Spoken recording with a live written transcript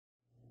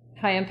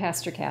Hi, I'm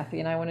Pastor Kathy,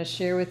 and I want to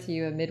share with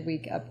you a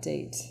midweek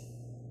update.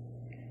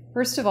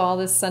 First of all,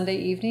 this Sunday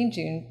evening,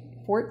 June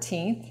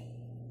 14th,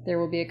 there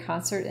will be a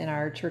concert in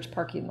our church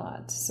parking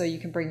lot. So you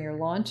can bring your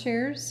lawn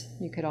chairs.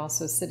 You could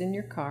also sit in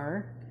your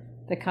car.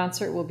 The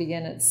concert will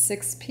begin at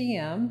 6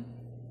 p.m.,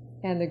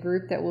 and the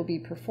group that will be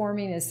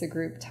performing is the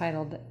group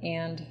titled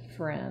And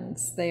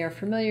Friends. They are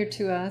familiar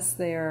to us.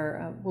 They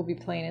will be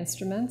playing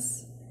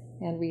instruments,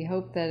 and we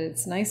hope that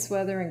it's nice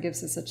weather and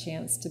gives us a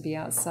chance to be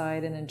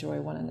outside and enjoy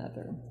one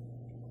another.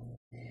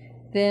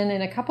 Then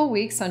in a couple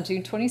weeks, on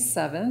June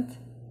 27th,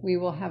 we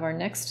will have our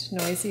next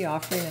noisy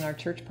offering in our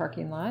church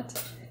parking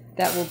lot.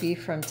 That will be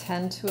from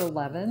 10 to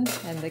 11,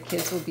 and the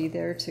kids will be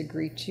there to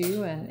greet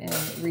you and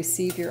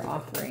receive your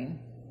offering.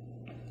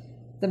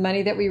 The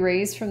money that we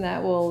raise from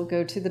that will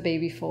go to the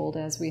baby fold,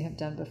 as we have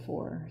done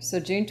before. So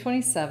June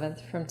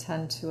 27th from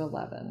 10 to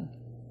 11.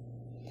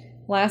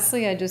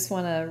 Lastly, I just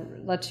want to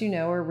let you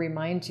know or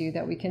remind you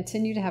that we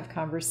continue to have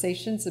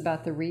conversations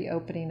about the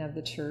reopening of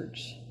the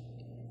church.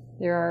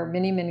 There are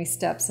many, many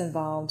steps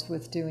involved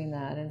with doing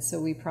that, and so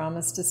we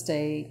promise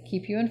to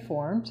keep you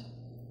informed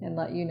and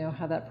let you know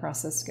how that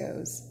process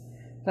goes.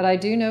 But I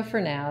do know for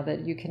now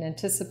that you can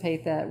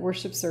anticipate that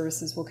worship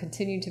services will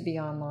continue to be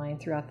online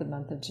throughout the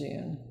month of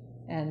June,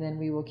 and then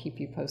we will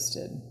keep you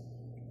posted.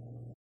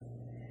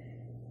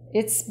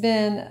 It's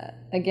been,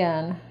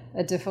 again,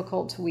 a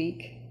difficult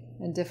week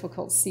and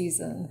difficult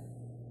season.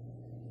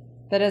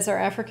 But as our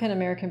African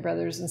American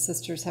brothers and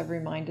sisters have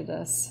reminded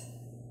us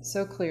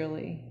so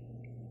clearly,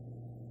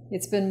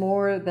 it's been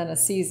more than a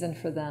season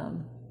for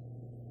them.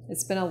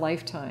 It's been a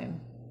lifetime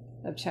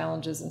of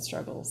challenges and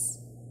struggles.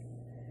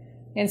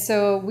 And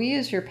so we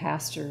as your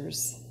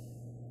pastors,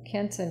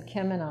 Kent and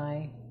Kim and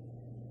I,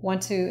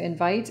 want to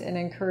invite and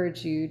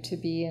encourage you to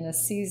be in a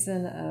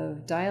season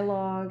of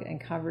dialogue and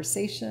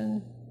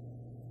conversation,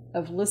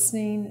 of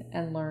listening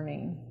and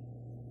learning,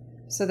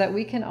 so that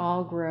we can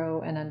all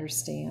grow and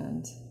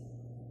understand.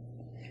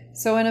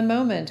 So in a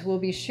moment, we'll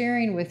be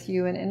sharing with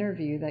you an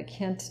interview that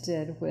Kent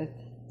did with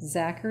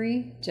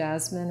Zachary,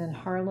 Jasmine, and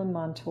Harlan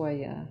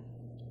Montoya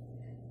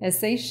as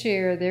they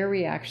share their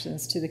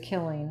reactions to the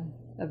killing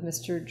of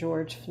Mr.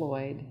 George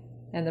Floyd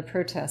and the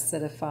protests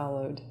that have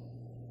followed.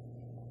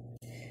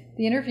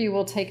 The interview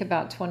will take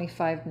about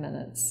 25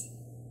 minutes,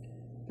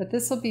 but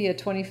this will be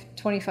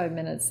 25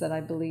 minutes that I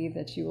believe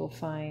that you will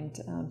find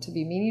to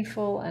be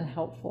meaningful and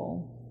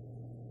helpful.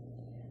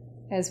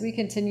 As we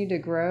continue to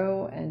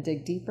grow and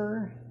dig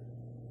deeper,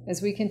 as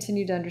we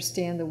continue to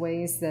understand the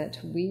ways that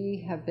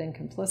we have been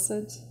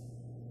complicit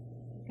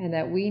and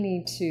that we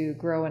need to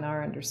grow in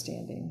our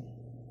understanding.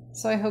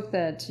 So I hope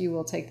that you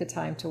will take the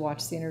time to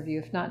watch the interview,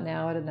 if not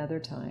now, at another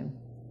time.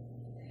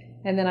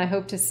 And then I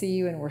hope to see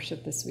you in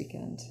worship this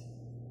weekend.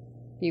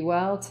 Be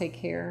well, take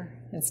care,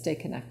 and stay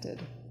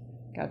connected.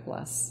 God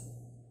bless.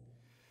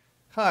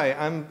 Hi,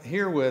 I'm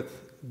here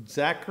with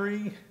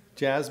Zachary,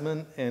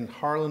 Jasmine, and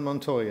Harlan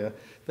Montoya.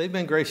 They've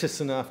been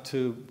gracious enough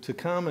to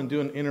come and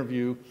do an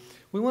interview.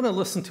 We want to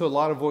listen to a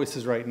lot of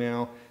voices right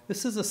now.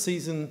 This is a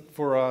season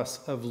for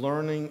us of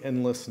learning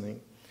and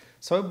listening.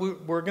 So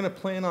we're going to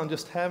plan on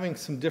just having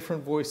some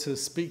different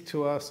voices speak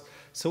to us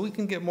so we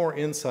can get more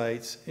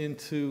insights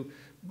into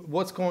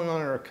what's going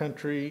on in our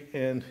country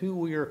and who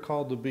we are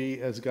called to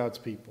be as God's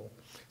people.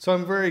 So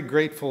I'm very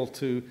grateful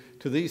to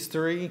these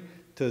three,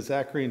 to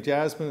Zachary and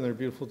Jasmine and their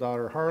beautiful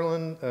daughter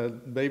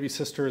Harlan. Baby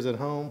sister is at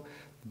home,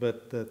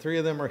 but the three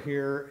of them are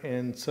here.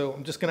 And so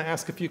I'm just going to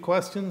ask a few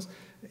questions.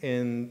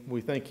 And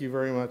we thank you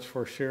very much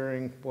for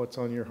sharing what's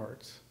on your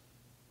hearts.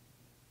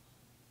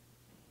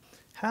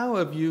 How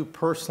have you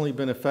personally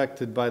been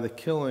affected by the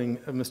killing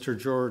of Mr.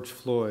 George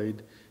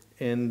Floyd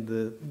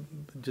and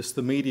just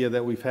the media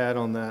that we've had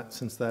on that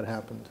since that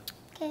happened?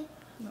 Okay.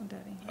 No,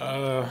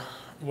 Daddy.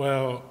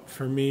 Well,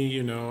 for me,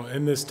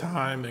 in this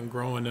time and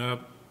growing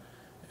up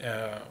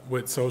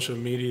with social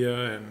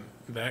media and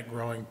that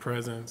growing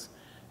presence,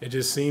 it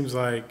just seems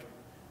like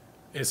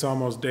it's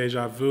almost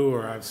deja vu,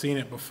 or I've seen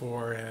it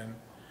before. And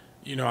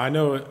I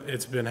know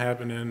it's been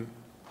happening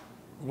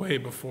way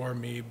before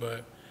me,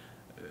 but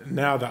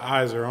now the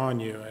eyes are on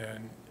you,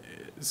 and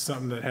it's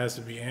something that has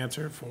to be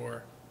answered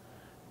for.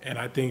 And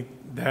I think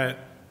that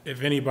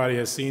if anybody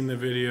has seen the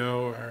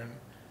video or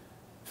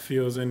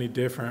feels any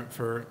different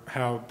for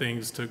how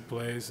things took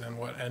place and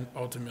what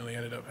ultimately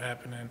ended up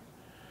happening,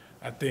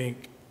 I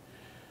think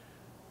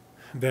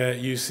that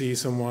you see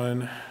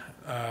someone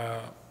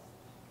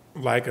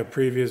like a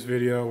previous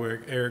video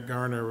where Eric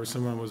Garner, where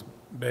someone was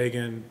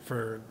begging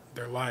for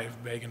their life,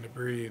 begging to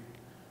breathe.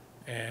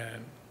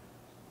 And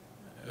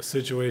a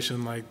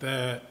situation like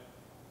that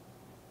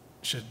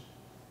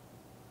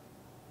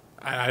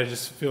I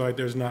just feel like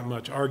there's not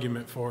much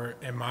argument for it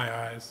in my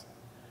eyes.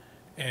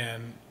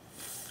 And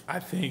I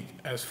think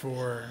as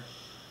for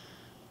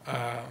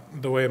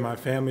the way my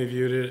family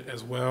viewed it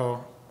as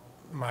well,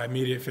 my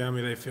immediate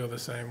family, they feel the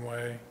same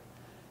way.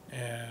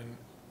 And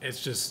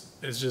it's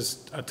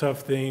just a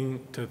tough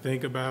thing to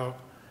think about,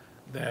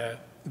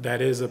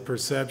 that is a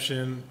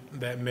perception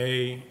that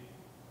may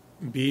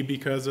be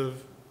because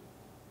of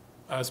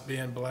us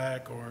being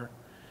black, or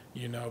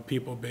you know,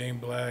 people being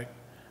black,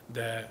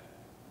 that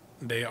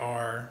they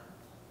are,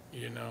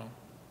 you know,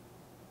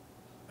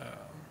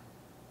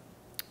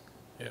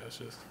 yeah,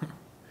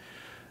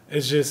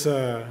 it's just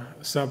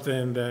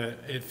something that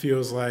it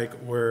feels like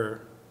we're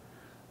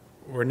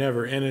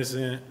never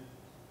innocent,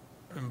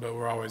 but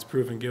we're always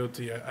proven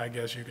guilty, I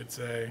guess you could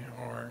say,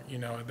 or, you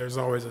know, there's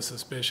always a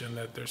suspicion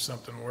that there's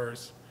something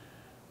worse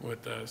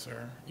with us,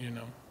 or, you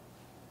know,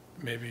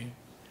 maybe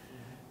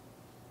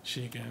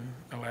she can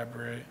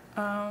elaborate.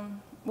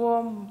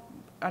 Well,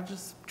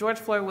 George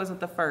Floyd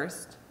wasn't the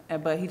first,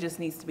 but he just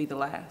needs to be the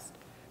last.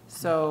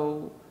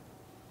 So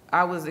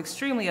I was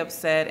extremely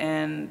upset,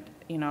 and,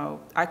 you know,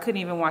 I couldn't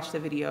even watch the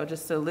video.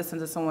 Just to listen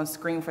to someone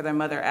scream for their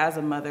mother as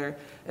a mother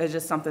is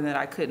just something that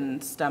I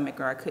couldn't stomach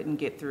or I couldn't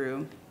get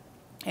through.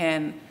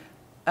 And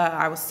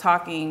I was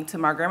talking to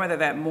my grandmother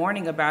that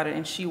morning about it,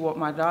 and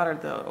my daughter,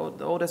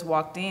 the oldest,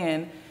 walked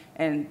in,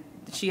 and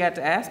she had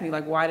to ask me,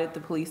 like, why did the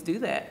police do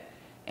that?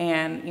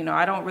 And, you know,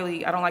 I don't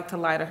like to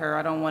lie to her.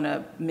 I don't want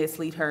to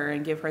mislead her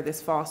and give her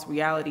this false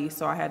reality.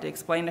 So I had to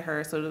explain to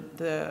her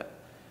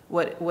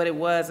what it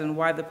was and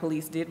why the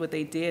police did what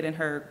they did. And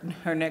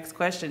her next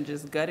question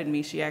just gutted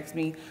me. She asked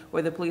me,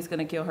 were the police going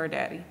to kill her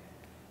daddy?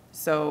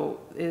 So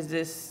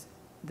that's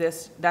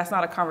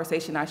not a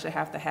conversation I should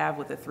have to have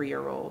with a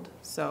 3-year-old.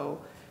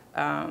 So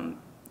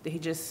he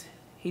just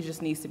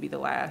needs to be the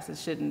last.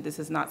 This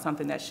is not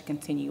something that should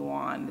continue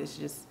on. It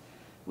just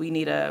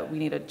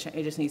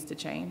needs to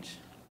change.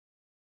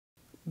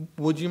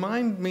 Would you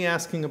mind me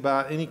asking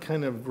about any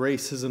kind of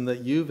racism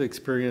that you've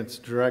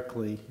experienced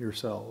directly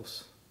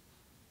yourselves?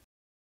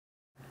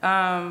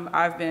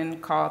 I've been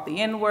called the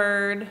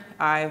N-word.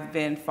 I've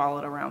been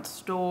followed around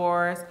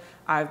stores.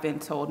 I've been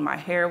told my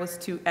hair was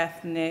too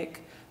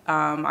ethnic.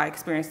 I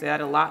experienced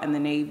that a lot in the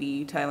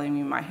Navy, telling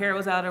me my hair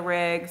was out of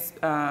regs.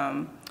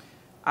 I'm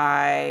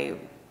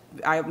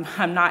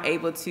not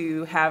able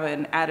to have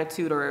an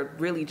attitude or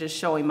really just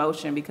show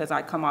emotion because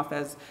I come off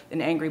as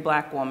an angry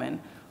black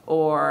woman.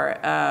 Or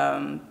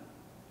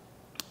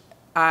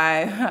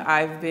I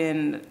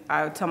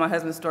tell my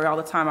husband's story all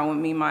the time.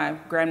 My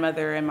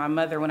grandmother and my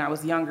mother, when I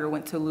was younger,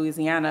 went to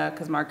Louisiana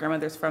because my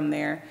grandmother's from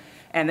there.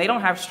 And they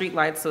don't have street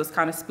lights, so it's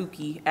kind of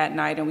spooky at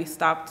night. And we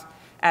stopped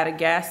at a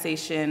gas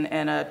station,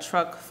 and a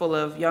truck full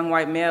of young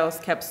white males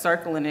kept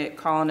circling it,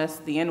 calling us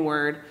the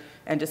N-word,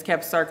 and just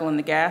kept circling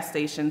the gas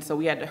station. So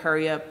we had to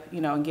hurry up,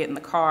 you know, and get in the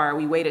car.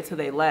 We waited till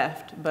they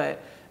left,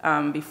 but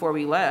before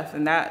we left,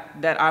 and that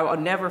I'll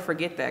never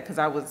forget that because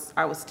I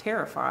was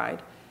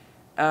terrified.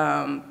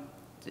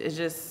 It's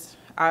just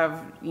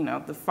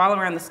the follow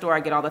around the store I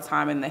get all the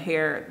time, and the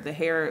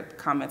hair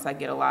comments I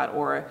get a lot,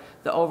 or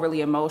the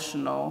overly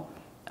emotional.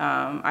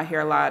 I hear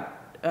a lot.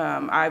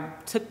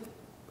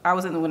 I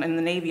was in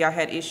the Navy. I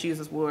had issues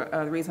as well.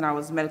 The reason I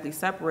was medically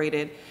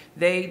separated,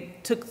 they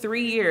took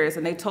 3 years,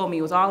 and they told me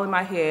it was all in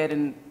my head,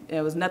 and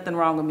there was nothing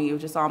wrong with me. It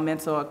was just all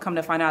mental. I come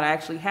to find out I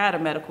actually had a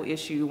medical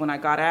issue when I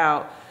got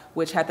out,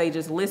 which had they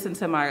just listened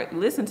to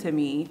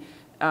me,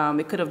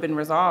 it could have been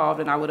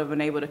resolved, and I would have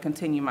been able to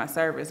continue my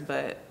service.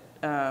 But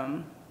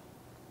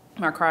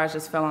my cries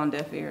just fell on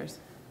deaf ears.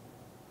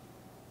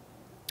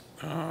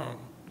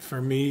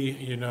 For me,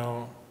 you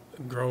know,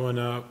 growing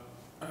up,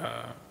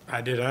 I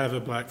have a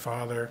black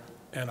father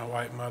and a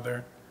white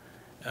mother,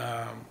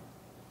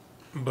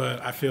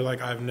 but I feel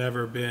like I've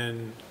never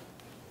been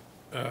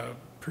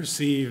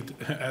perceived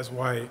as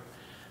white.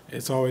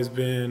 It's always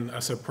been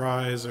a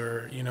surprise,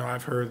 or, you know,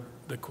 I've heard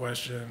the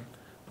question,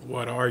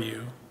 what are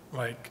you?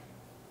 Like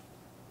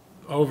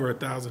over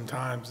 1,000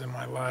 times in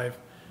my life,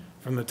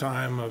 from the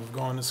time of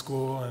going to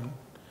school and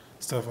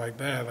stuff like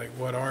that, like,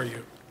 what are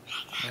you?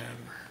 And,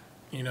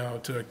 you know,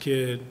 to a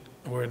kid,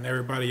 when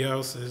everybody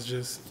else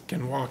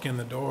can walk in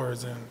the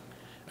doors and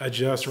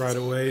adjust right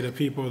away to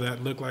people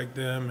that look like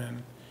them,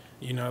 and,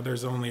 you know,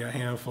 there's only a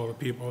handful of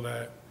people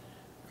that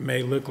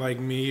may look like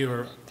me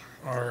or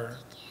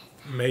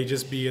may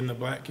just be in the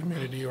black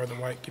community or the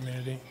white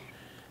community.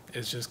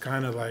 It's just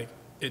kind of like,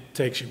 it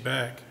takes you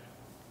back.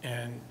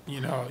 And,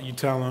 you know, you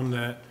tell them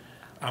that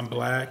I'm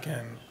black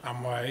and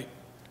I'm white,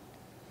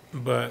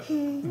 but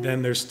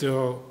then there's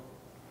still,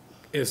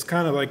 it's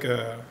kind of like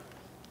a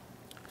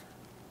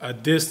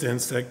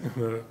distance that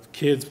the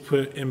kids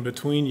put in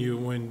between you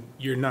when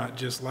you're not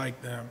just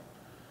like them.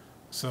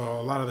 So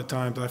a lot of the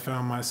times I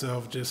found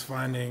myself just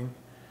finding,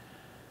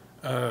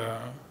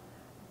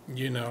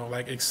 you know,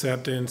 like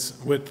acceptance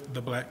with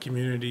the black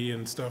community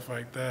and stuff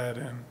like that,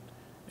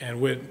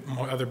 and with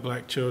other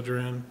black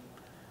children,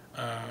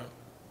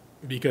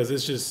 because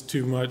it's just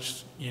too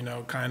much, you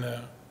know, kind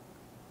of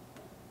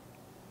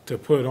to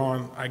put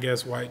on, I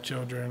guess, white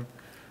children.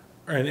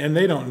 And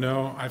they don't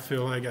know. I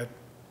feel like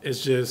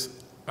it's just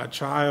a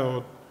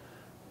child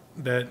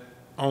that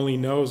only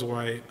knows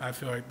white. I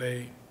feel like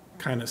they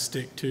kind of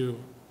stick to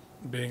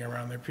being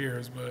around their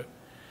peers. But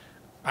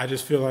I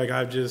just feel like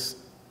I've just,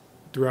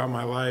 throughout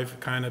my life,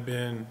 kind of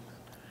been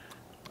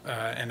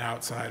an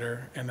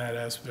outsider in that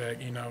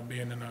aspect, you know,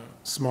 being in a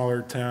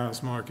smaller town,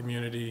 smaller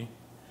community,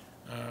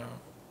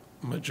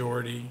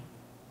 majority,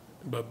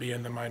 but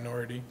being the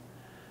minority.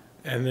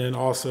 And then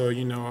also,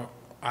 you know,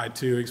 I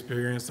too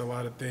experienced a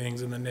lot of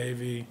things in the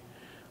Navy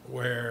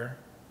where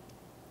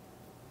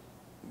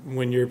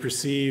when you're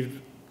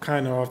perceived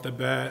kind of off the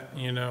bat,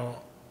 you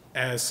know,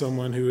 as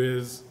someone who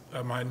is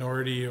a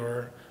minority,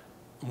 or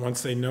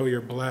once they know you're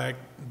black,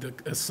 the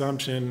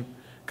assumption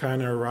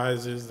kind of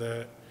arises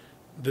that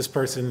this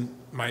person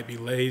might be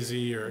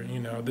lazy, or, you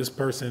know, this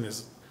person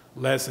is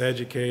less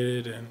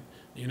educated. And,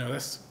 you know,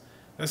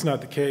 that's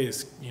not the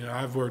case. You know,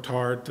 I've worked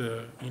hard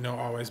to, you know,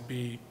 always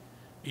be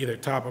either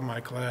top of my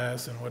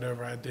class in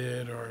whatever I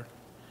did, or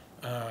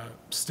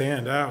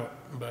stand out.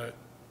 But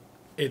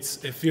it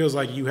feels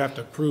like you have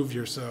to prove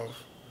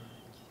yourself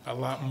a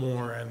lot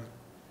more. And,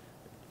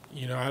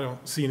 you know, I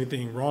don't see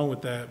anything wrong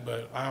with that,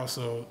 but I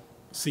also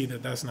see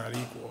that that's not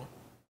equal.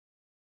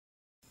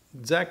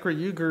 Zachary,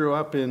 you grew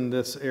up in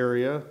this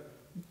area.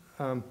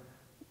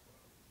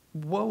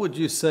 What would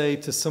you say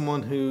to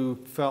someone who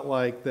felt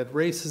like that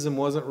racism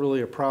wasn't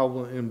really a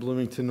problem in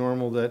Bloomington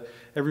Normal, that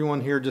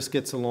everyone here just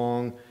gets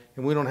along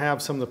and we don't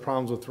have some of the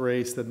problems with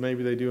race that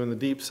maybe they do in the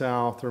Deep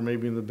South or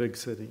maybe in the big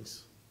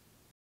cities?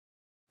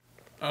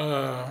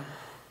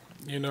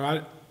 You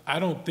know, I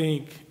don't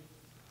think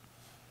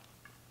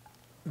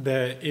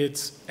that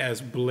it's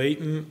as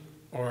blatant,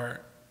 or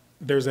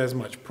there's as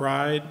much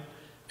pride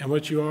in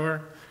what you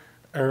are,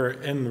 or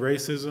in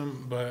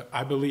racism, but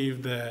I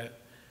believe that,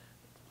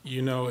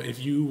 you know, if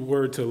you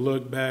were to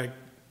look back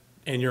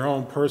in your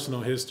own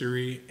personal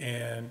history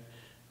and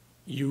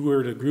you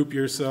were to group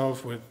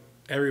yourself with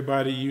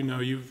everybody you know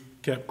you've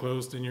kept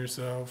close to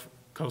yourself,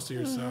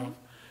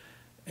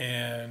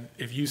 and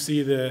if you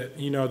see that,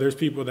 you know, there's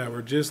people that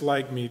were just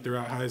like me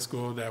throughout high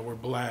school that were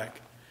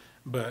black,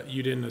 but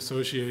you didn't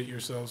associate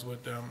yourselves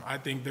with them, I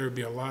think there would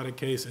be a lot of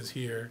cases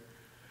here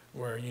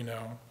where, you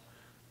know,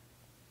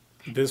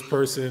 this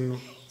person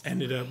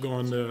ended up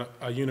going to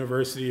a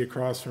university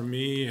across from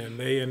me and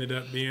they ended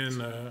up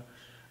being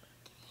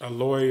a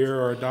lawyer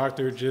or a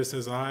doctor just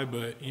as I,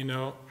 but, you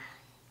know,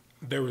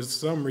 there was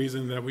some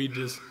reason that we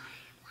just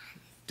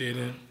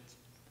didn't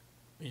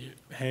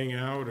hang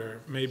out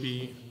or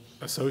maybe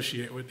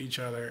associate with each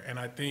other. And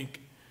I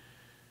think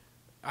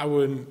I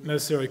wouldn't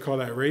necessarily call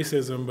that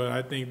racism, but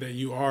I think that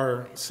you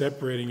are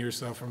separating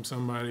yourself from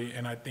somebody,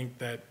 and I think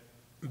that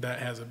that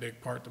has a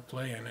big part to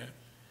play in it.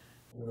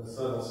 The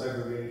subtle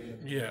segregation.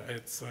 Yeah,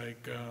 it's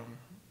like,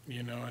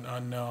 you know, an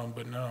unknown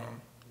but known.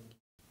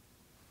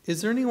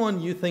 Is there anyone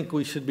you think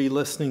we should be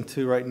listening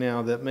to right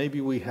now that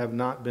maybe we have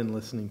not been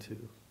listening to?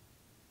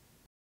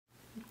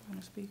 On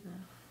a speaker.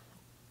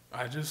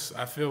 I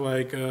feel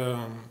like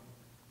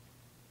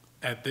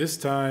at this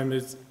time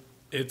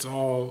it's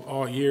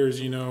all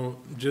ears, you know,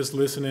 just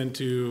listening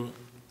to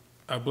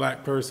a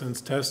black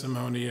person's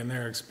testimony and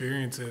their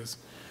experiences.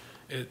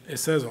 It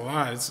says a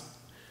lot.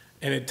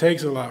 And it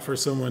takes a lot for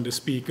someone to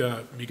speak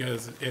up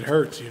because it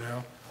hurts, you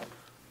know.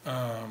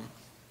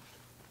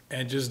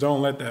 And just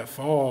don't let that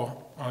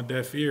fall on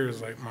deaf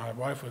ears, like my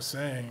wife was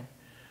saying,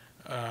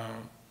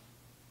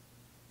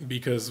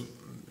 because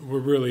we're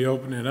really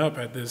opening up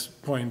at this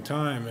point in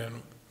time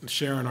and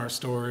sharing our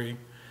story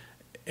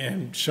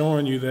and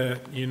showing you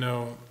that, you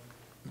know,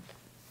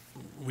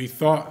 we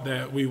thought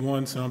that we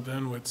won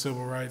something with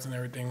civil rights and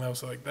everything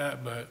else like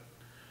that, but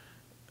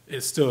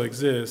it still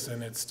exists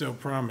and it's still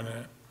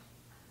prominent.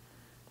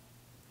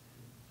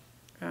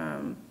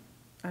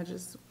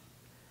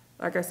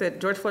 Like I said,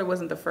 George Floyd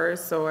wasn't the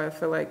first, so I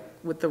feel like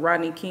with the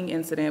Rodney King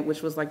incident,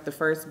 which was like the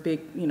first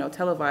big, you know,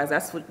 televised,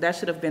 that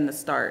should have been the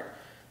start.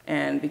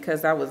 And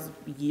because that was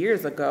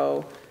years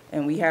ago,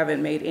 and we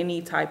haven't made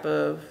any type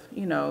of,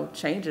 you know,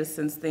 changes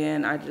since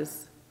then, I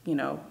just, you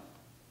know,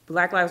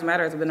 Black Lives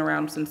Matter has been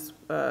around since,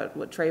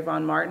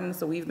 Trayvon Martin,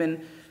 so we've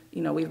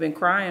been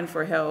crying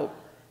for help,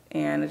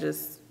 and it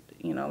just,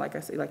 you know, like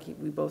I said, like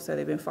we both said,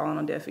 they've been falling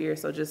on deaf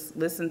ears. So just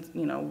listen,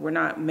 you know, we're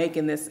not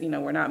making this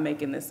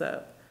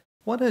up.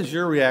 What has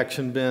your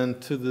reaction been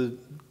to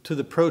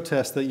the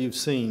protests that you've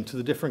seen, to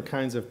the different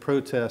kinds of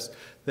protests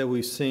that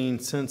we've seen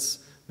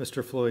since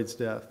Mr. Floyd's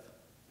death?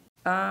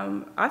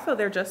 I feel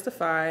they're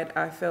justified.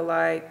 I feel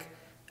like,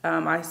 a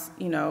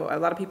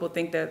lot of people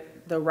think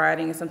that the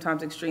rioting is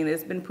sometimes extreme.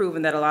 It's been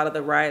proven that a lot of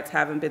the riots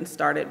haven't been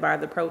started by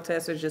the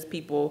protesters, just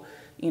people,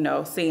 you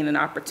know, seeing an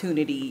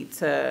opportunity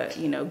to,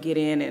 you know, get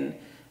in and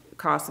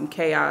cause some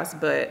chaos.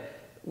 But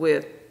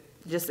with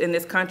just in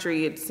this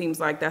country, it seems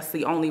like that's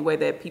the only way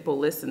that people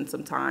listen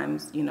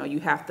sometimes. You know, you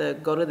have to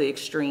go to the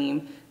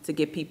extreme to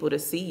get people to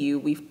see you.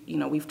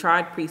 We've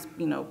tried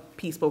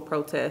peaceful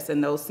protests,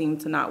 and those seem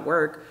to not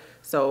work.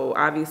 So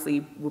obviously,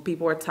 when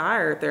people are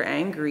tired, they're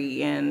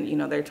angry, and, you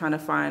know, they're trying to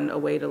find a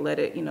way to let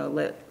it, you know,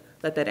 let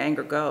that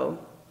anger go.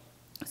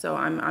 So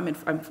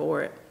I'm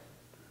for it.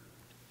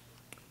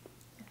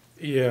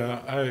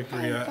 Yeah, I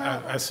agree.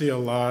 I see a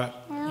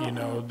lot, you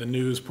know, the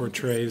news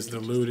portrays the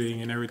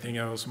looting and everything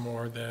else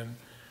more than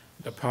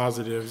the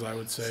positives, I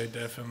would say,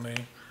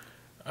 definitely.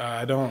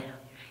 I don't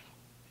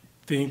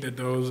think that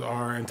those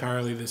are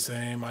entirely the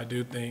same. I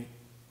do think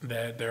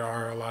that there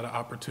are a lot of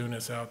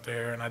opportunists out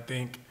there, and I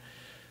think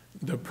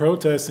the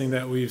protesting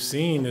that we've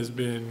seen has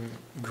been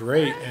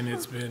great, and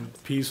it's been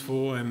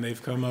peaceful, and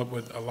they've come up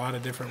with a lot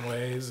of different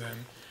ways,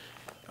 and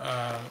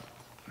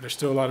there's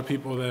still a lot of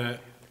people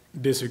that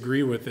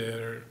disagree with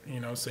it or,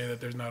 say that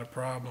there's not a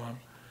problem.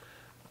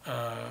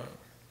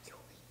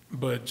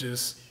 But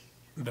just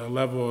the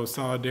level of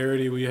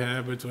solidarity we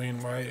have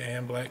between white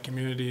and black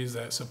communities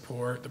that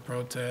support the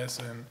protests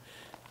and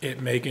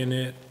it making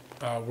it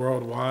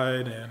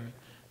worldwide, and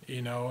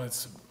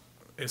it's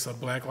a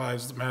Black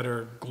Lives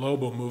Matter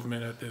global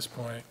movement at this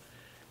point.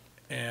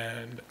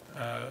 And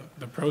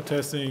the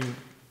protesting,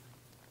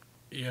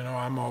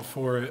 I'm all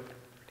for it.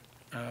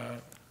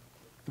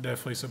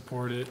 Definitely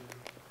support it.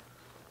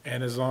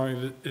 And as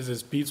long as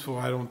it's peaceful,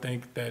 I don't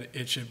think that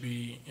it should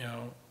be,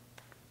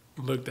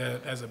 looked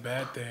at as a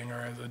bad thing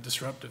or as a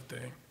disruptive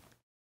thing.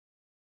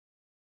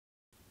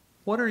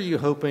 What are you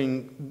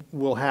hoping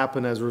will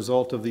happen as a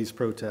result of these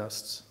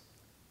protests?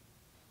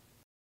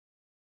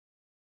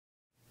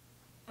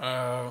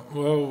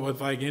 Well,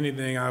 with like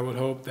anything, I would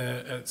hope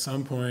that at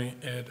some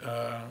point it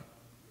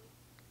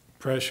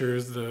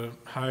pressures the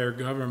higher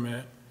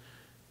government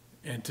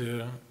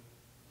into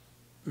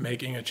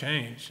making a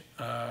change.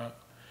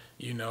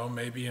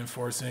 Maybe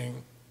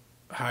enforcing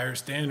higher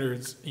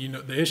standards.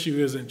 The issue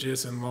isn't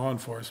just in law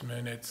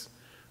enforcement, it's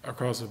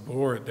across the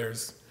board.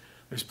 There's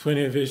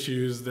plenty of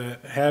issues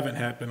that haven't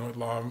happened with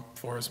law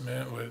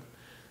enforcement, with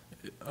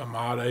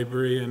Ahmaud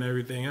Arbery and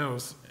everything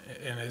else,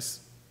 and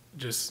it's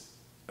just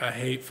a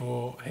hate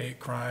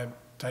crime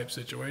type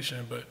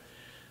situation. But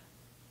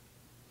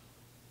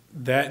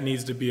that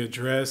needs to be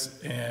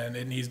addressed, and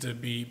it needs to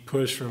be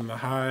pushed from the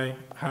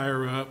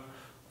higher up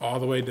all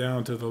the way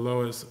down to the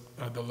lowest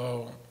of the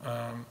low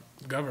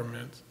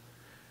governments.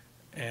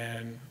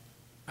 And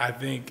I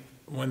think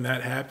when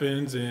that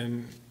happens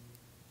and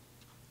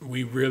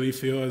we really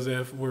feel as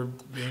if we're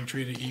being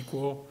treated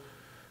equal,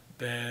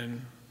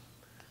 then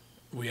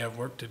we have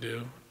work to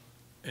do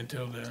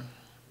until then.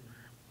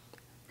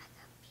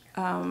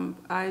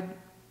 I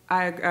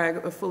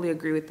fully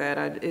agree with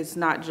that. It's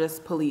not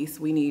just police.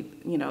 We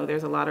need,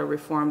 there's a lot of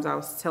reforms. I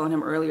was telling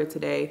him earlier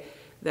today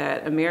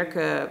that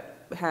America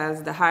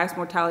has the highest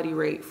mortality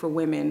rate for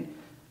women,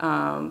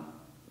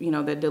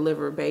 that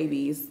deliver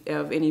babies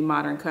of any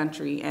modern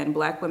country, and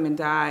black women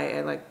die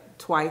at like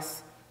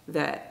twice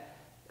that.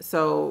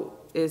 So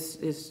it's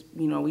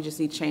we just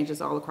need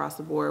changes all across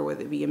the board,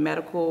 whether it be in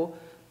medical,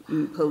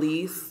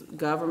 police,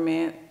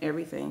 government,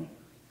 everything.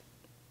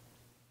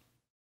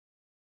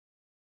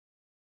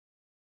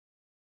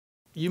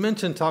 You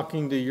mentioned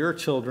talking to your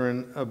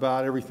children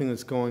about everything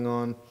that's going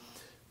on.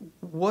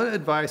 What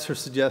advice or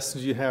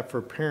suggestions do you have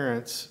for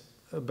parents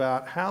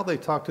about how they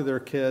talk to their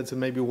kids and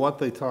maybe what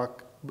they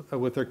talk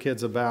with their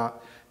kids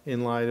about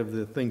in light of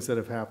the things that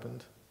have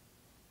happened?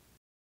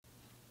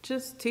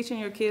 Just teaching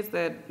your kids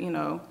that,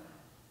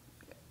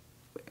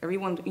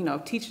 everyone,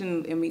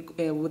 teaching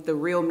them what the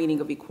real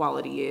meaning of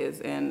equality is,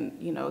 and,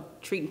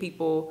 treating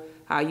people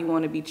how you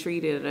want to be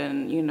treated,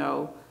 and,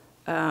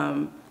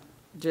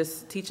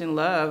 just teaching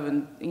love.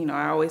 And,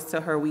 I always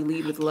tell her we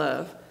lead with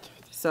love.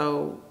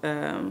 So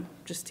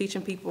just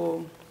teaching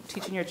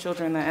your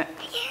children that,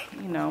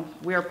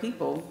 we're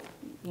people.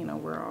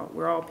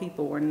 We're all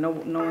people. We're no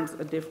one's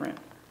different.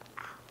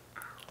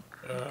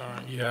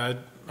 Yeah,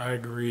 I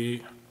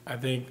agree. I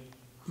think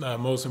the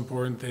most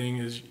important thing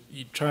is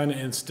you trying to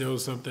instill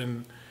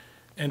something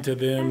into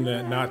them,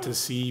 that not to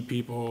see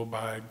people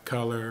by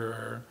color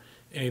or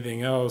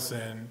anything else,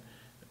 and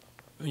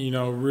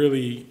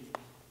really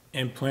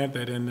implant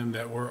that in them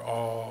that we're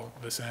all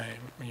the same.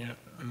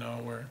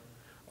 We're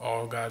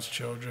all God's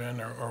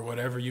children, or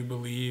whatever you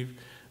believe.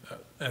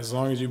 As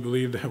long as you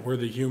believe that we're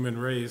the human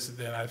race,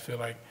 then I feel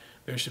like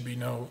there should be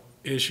no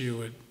issue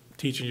with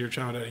teaching your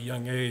child at a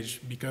young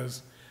age,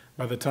 because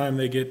by the time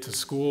they get to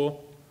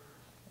school,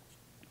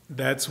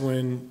 that's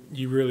when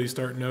you really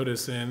start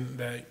noticing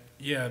that,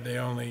 they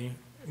only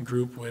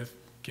group with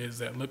kids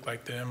that look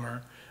like them,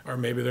 or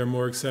maybe they're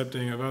more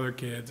accepting of other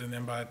kids. And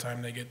then by the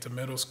time they get to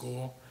middle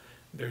school,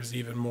 there's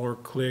even more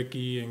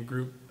cliquey and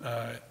group,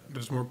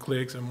 there's more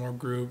cliques and more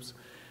groups.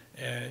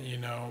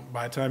 And,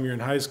 by the time you're in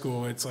high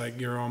school, it's like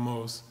you're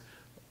almost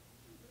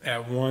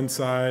at one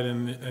side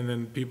and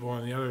then people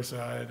on the other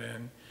side.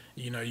 And,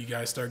 you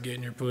guys start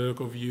getting your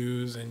political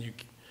views, and you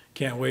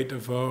can't wait to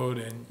vote,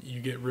 and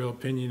you get real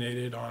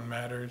opinionated on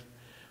matters.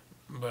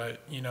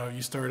 But,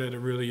 you start at a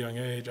really young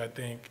age. I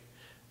think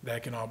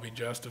that can all be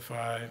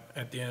justified.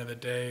 At the end of the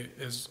day,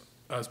 is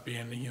us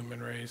being the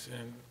human race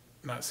and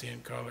not seeing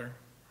color.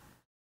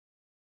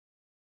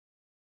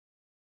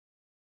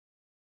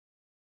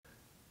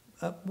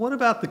 What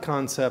about the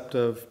concept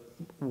of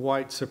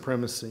white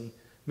supremacy?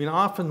 I mean,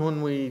 often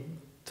when we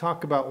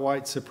talk about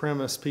white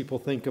supremacists, people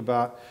think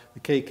about the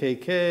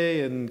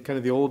KKK and kind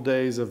of the old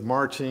days of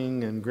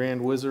marching and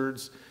grand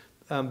wizards.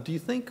 Do you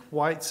think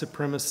white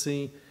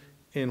supremacy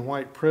and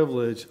white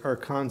privilege are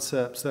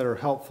concepts that are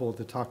helpful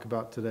to talk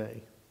about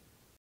today?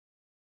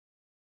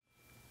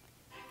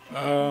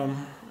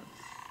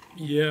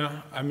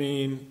 Yeah, I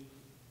mean,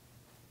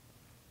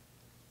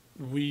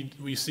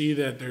 we see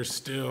that there's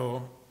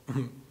still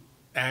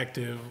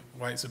active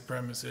white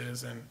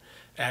supremacists and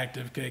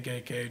active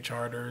KKK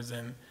charters,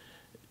 and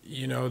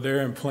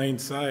they're in plain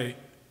sight,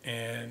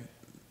 and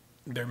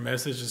their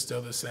message is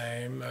still the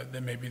same.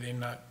 Then maybe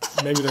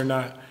they're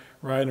not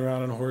riding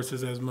around on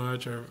horses as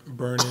much or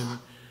burning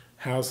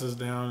houses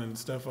down and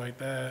stuff like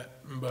that.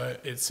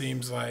 But it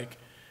seems like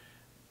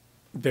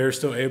they're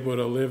still able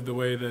to live the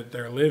way that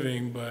they're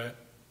living. But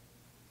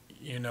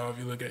if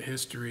you look at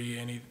history,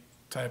 any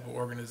type of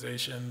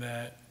organization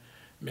that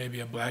maybe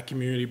a black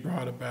community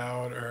brought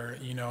about, or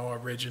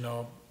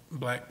original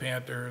Black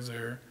Panthers,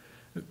 or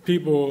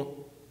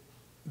people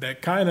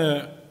that kind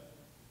of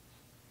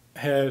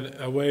had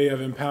a way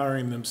of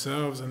empowering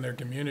themselves and their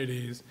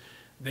communities,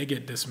 they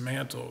get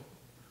dismantled.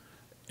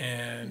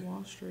 And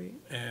Wall Street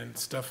and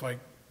stuff like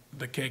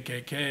the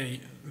KKK,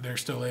 they're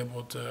still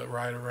able to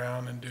ride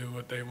around and do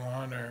what they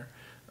want or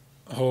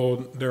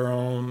hold their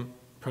own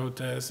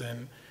protests,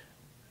 and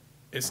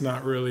it's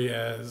not really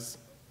as,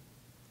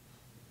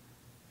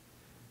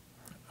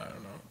 I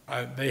don't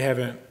know, they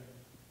haven't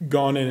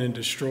gone in and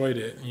destroyed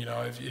it.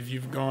 If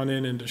you've gone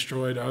in and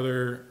destroyed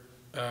other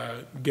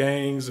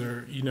gangs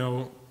or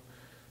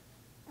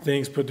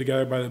things put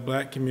together by the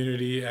black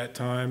community at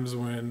times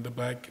when the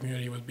black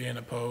community was being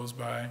opposed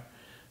by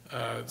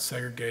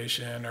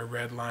segregation or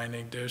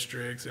redlining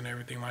districts and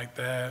everything like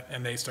that,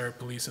 and they started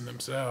policing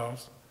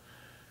themselves,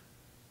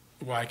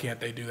 why can't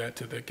they do that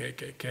to the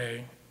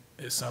KKK?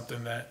 Is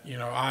something that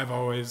I've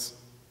always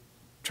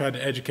tried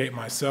to educate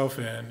myself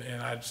in,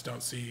 and I just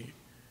don't see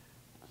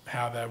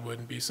how that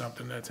wouldn't be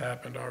something that's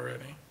happened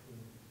already.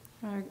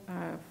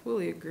 I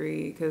fully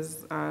agree,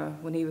 because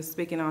when he was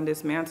speaking on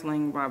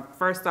dismantling, my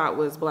first thought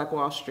was Black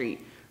Wall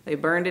Street. They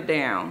burned it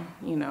down,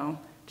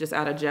 just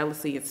out of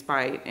jealousy and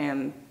spite,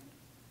 and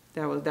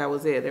that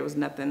was it. There was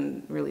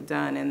nothing really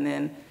done. And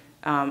then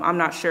I'm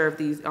not sure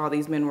if all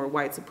these men were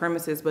white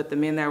supremacists, but the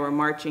men that were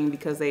marching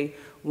because they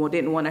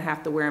didn't want to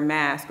have to wear a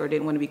mask or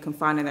didn't want to be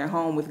confined in their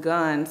home with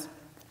guns,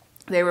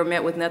 they were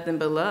met with nothing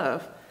but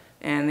love.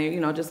 And they,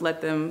 just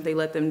let them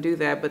do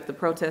that. But the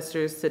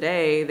protesters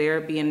today,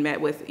 they're being met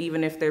with,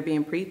 even if they're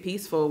being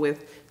peaceful,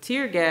 with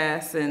tear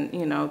gas and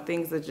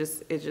things that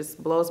it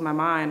just blows my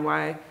mind.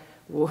 Why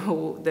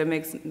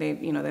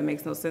that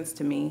makes no sense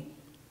to me.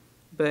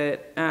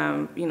 But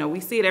we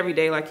see it every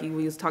day. Like we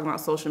was talking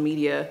about social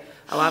media,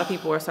 a lot of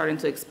people are starting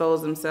to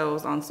expose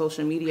themselves on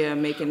social media,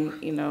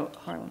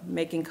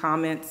 making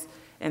comments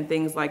and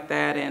things like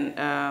that.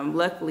 And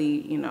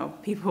luckily,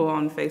 people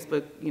on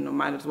Facebook,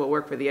 might as well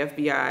work for the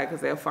FBI, because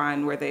they'll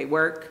find where they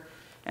work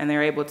and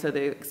they're able to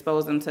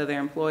expose them to their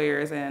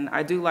employers. And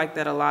I do like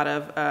that a lot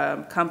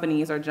of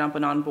companies are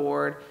jumping on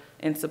board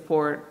in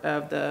support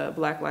of the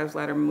Black Lives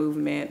Matter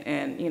movement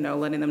and,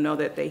 letting them know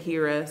that they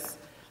hear us.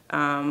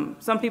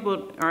 Some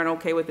people aren't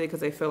okay with it because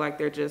they feel like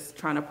they're just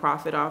trying to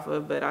profit off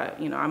of, but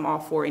I'm all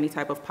for any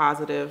type of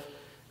positive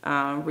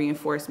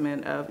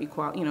reinforcement of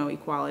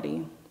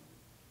equality.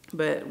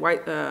 But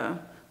white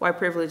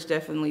privilege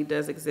definitely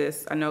does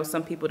exist. I know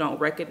some people don't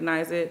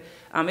recognize it.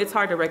 It's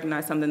hard to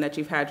recognize something that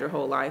you've had your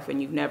whole life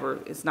and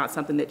it's not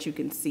something that you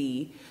can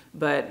see.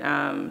 But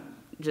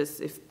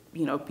just if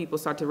people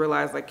start to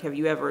realize, like, do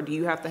you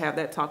have to have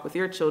that talk with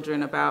your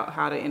children about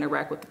how to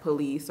interact with the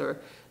police,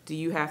 or do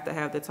you have to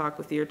have the talk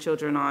with your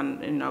children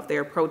on, if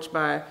they're approached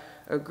by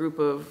a group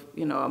of,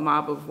 a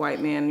mob of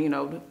white men,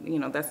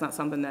 that's not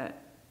something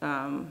that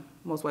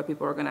most white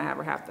people are going to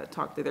have to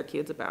talk to their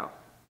kids about.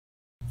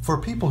 For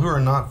people who are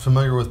not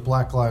familiar with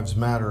Black Lives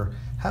Matter,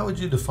 how would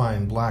you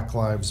define Black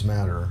Lives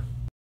Matter?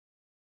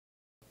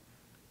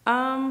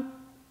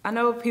 I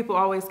know people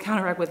always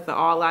counteract with the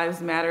all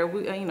lives matter.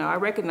 I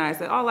recognize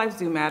that all lives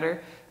do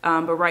matter,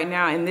 but right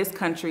now in this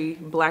country,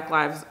 Black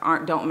lives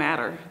don't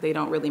matter. They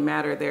don't really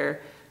matter.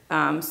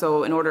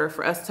 So in order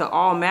for us to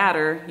all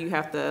matter, you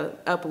have to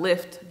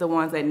uplift the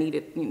ones that need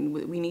it.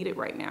 We need it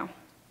right now.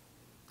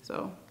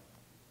 So.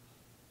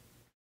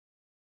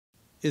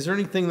 Is there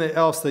anything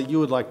else that you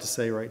would like to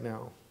say right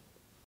now?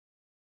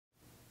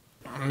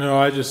 No,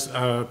 I just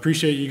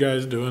appreciate you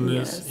guys doing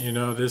this.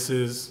 Yes. This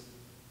is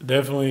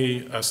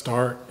definitely a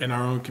start in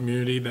our own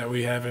community that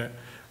we haven't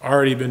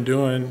already been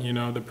doing.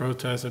 The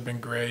protests have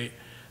been great.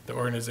 The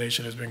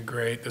organization has been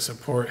great. The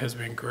support has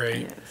been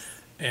great.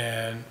 Yes.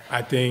 And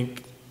I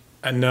think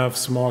enough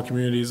small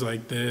communities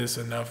like this,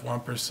 enough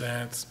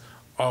 1%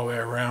 all the way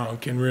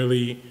around can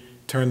really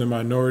turn the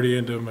minority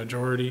into a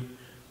majority.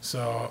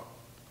 So,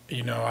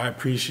 I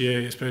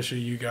appreciate, especially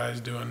you guys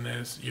doing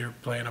this. You're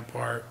playing a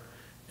part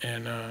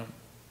in,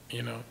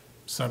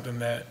 something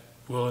that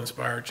will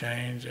inspire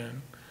change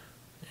and,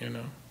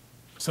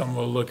 something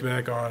we'll look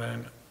back on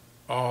and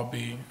all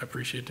be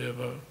appreciative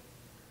of.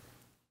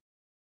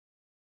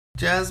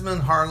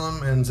 Jasmine,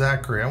 Harlem, and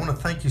Zachary, I want to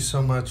thank you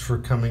so much for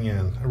coming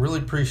in. I really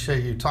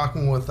appreciate you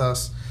talking with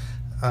us.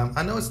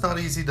 I know it's not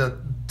easy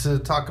to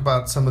talk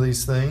about some of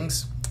these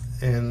things,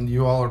 and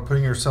you all are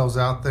putting yourselves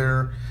out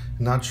there.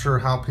 Not sure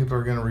how people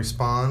are going to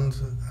respond,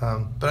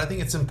 but I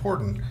think it's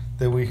important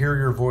that we hear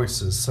your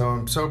voices. So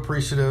I'm so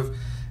appreciative,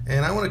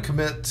 and I want to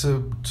commit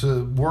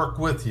to work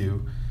with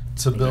you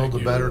to build a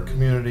better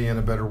community and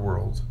a better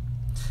world.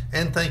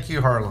 And thank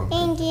you, Harlan.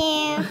 Thank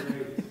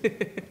you.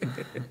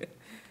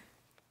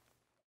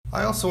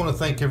 I also want to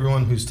thank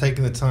everyone who's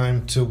taken the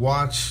time to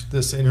watch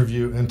this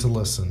interview and to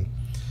listen.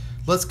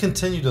 Let's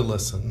continue to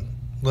listen.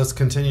 Let's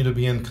continue to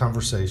be in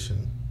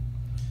conversation.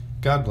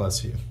 God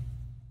bless you.